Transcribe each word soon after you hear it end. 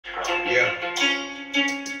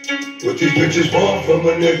What these bitches want from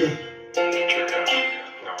a nigga?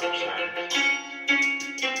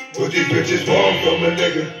 What these bitches want from a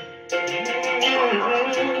nigga?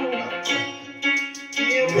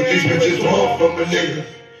 What these bitches want from a nigga?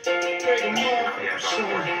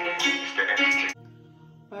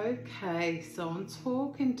 Okay, so I'm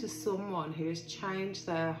talking to someone who has changed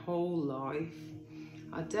their whole life.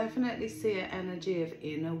 I definitely see an energy of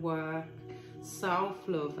inner work.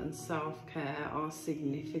 Self-love and self-care are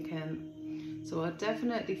significant. So I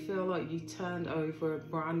definitely feel like you turned over a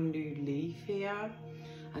brand new leaf here,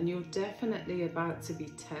 and you're definitely about to be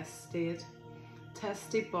tested.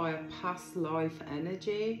 Tested by a past life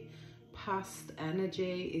energy. Past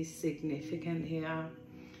energy is significant here.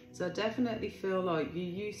 So I definitely feel like you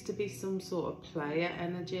used to be some sort of player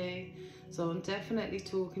energy. So I'm definitely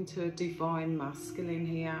talking to a divine masculine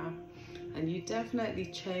here. And you definitely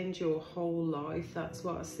change your whole life. That's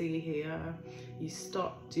what I see here. You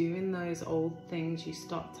stopped doing those old things. You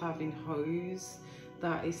stopped having hoes.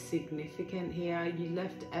 That is significant here. You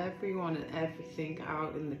left everyone and everything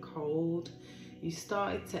out in the cold. You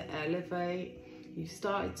started to elevate. You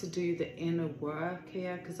started to do the inner work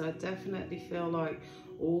here, because I definitely feel like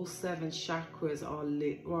all 7 chakras are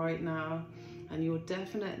lit right now, and you're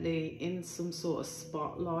definitely in some sort of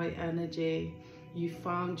spotlight energy. You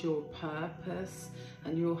found your purpose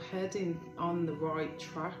and you're heading on the right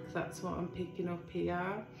track. That's what I'm picking up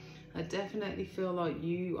here. I definitely feel like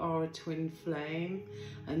you are a twin flame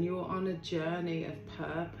and you're on a journey of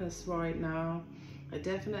purpose right now. I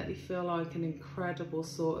definitely feel like an incredible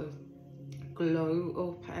sort of glow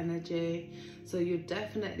up energy. So you're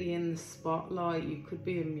definitely in the spotlight. You could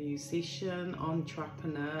be a musician,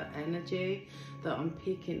 entrepreneur energy that I'm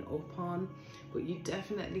picking up on, but you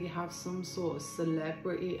definitely have some sort of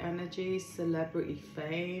celebrity energy, celebrity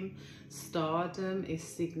fame, stardom is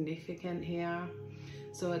significant here.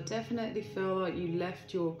 So I definitely feel like you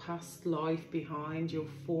left your past life behind, your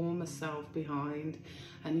former self behind,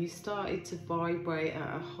 and you started to vibrate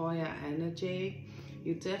at a higher energy.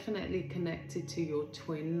 You're definitely connected to your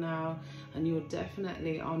twin now, and you're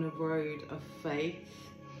definitely on a road of faith.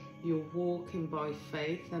 You're walking by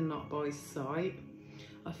faith and not by sight.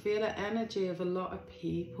 I feel an energy of a lot of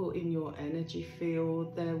people in your energy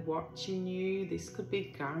field. They're watching you. This could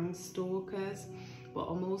be gang stalkers, but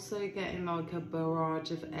I'm also getting like a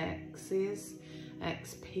barrage of exes,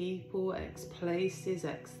 ex-people, ex-places,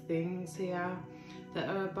 ex-things here that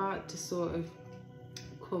are about to sort of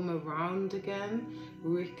come around again.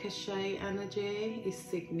 Ricochet energy is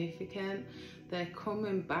significant. They're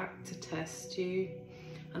coming back to test you.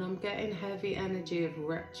 And I'm getting heavy energy of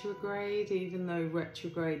retrograde. Even though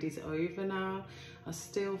retrograde is over now, I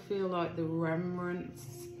still feel like the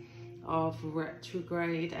remnants of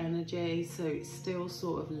retrograde energy, so it's still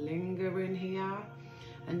sort of lingering here.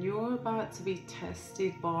 And you're about to be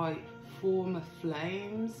tested by former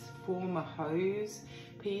flames, former hoes,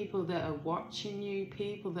 people that are watching you,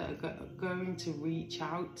 people that are going to reach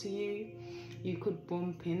out to you. You could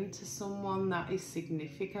bump into someone that is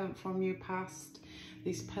significant from your past.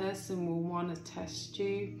 This person will want to test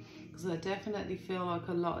you, because I definitely feel like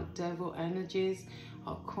a lot of devil energies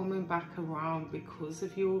are coming back around because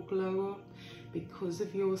of your glow up, because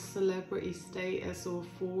of your celebrity status or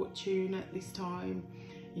fortune at this time.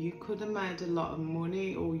 You could have made a lot of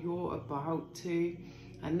money, or you're about to,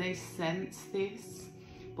 and they sense this.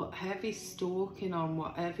 But heavy stalking on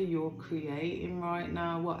whatever you're creating right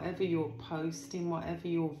now, whatever you're posting, whatever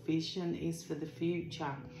your vision is for the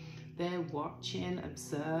future. They're watching,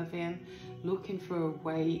 observing, looking for a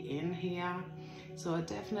way in here. So I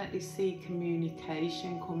definitely see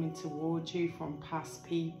communication coming towards you from past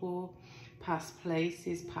people, past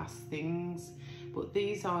places, past things. But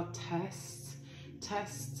these are tests.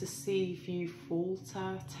 Tests to see if you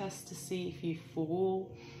falter, tests to see if you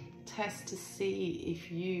fall, tests to see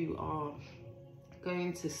if you are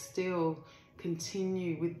going to still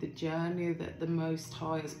continue with the journey that the Most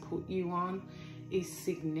High has put you on. Is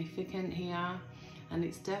significant here, and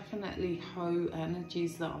it's definitely hoe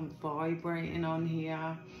energies that I'm vibrating on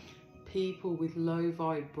here. People with low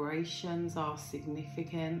vibrations are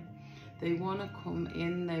significant. They want to come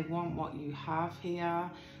in, they want what you have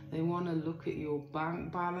here, they want to look at your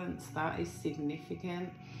bank balance. That is significant.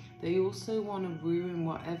 They also want to ruin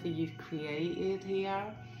whatever you've created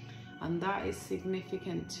here, and that is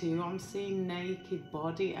significant too. I'm seeing naked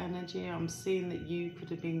body energy. I'm seeing that you could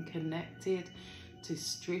have been connected to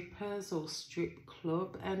strippers or strip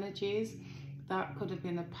club energies. That could have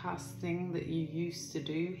been a past thing that you used to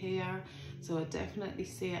do here. So I definitely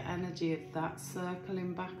see an energy of that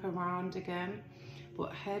circling back around again.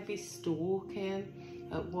 But heavy stalking,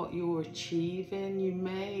 at what you're achieving. You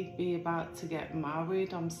may be about to get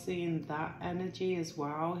married. I'm seeing that energy as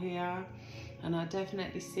well here. And I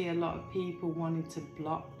definitely see a lot of people wanting to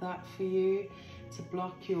block that for you, to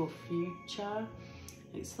block your future.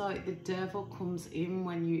 It's like the devil comes in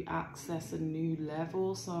when you access a new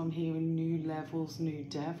level. So I'm hearing new levels, new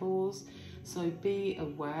devils. So be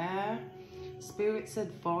aware. Spirit's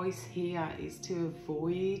advice here is to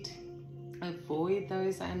avoid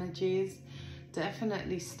those energies.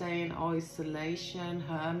 Definitely stay in isolation,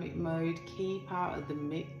 hermit mode. Keep out of the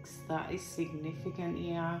mix. That is significant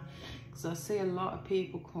here, because I see a lot of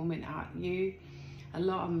people coming at you, a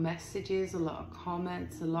lot of messages, a lot of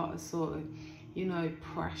comments, a lot of sort of, you know,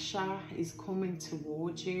 pressure is coming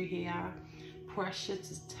towards you here. Pressure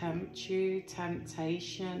to tempt you.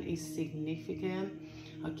 Temptation is significant.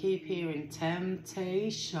 I keep hearing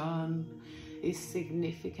temptation is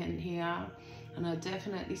significant here. And I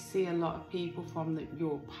definitely see a lot of people from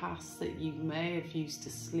your past that you may have used to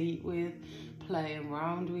sleep with, playing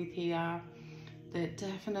around with here. They're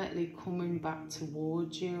definitely coming back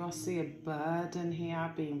towards you. I see a burden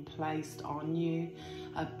here being placed on you,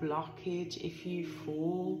 a blockage. If you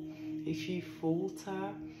fall, if you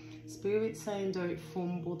falter, Spirit's saying don't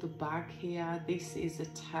fumble the bag here. This is a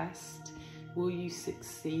test. Will you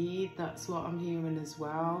succeed? That's what I'm hearing as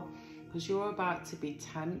well, because you're about to be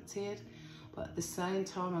tempted. But at the same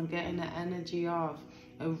time, I'm getting the energy of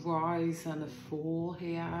a rise and a fall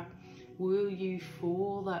here. Will you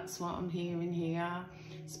fall? That's what I'm hearing here.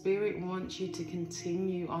 Spirit wants you to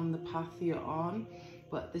continue on the path you're on,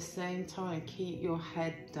 but at the same time, keep your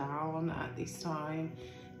head down at this time.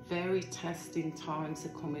 Very testing times are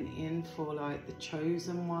coming in for like the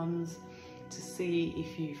chosen ones, to see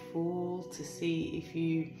if you fall, to see if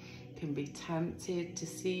you can be tempted, to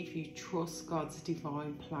see if you trust God's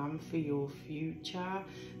divine plan for your future,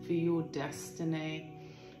 for your destiny.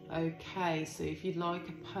 Okay, so if you'd like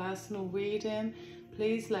a personal reading,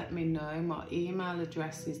 please let me know. My email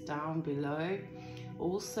address is down below.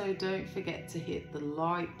 Also, don't forget to hit the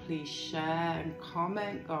like, please share and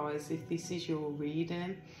comment, guys, if this is your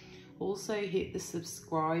reading. Also, hit the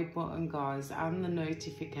subscribe button, guys, and the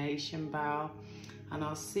notification bell. And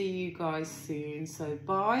I'll see you guys soon. So,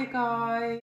 bye, guys.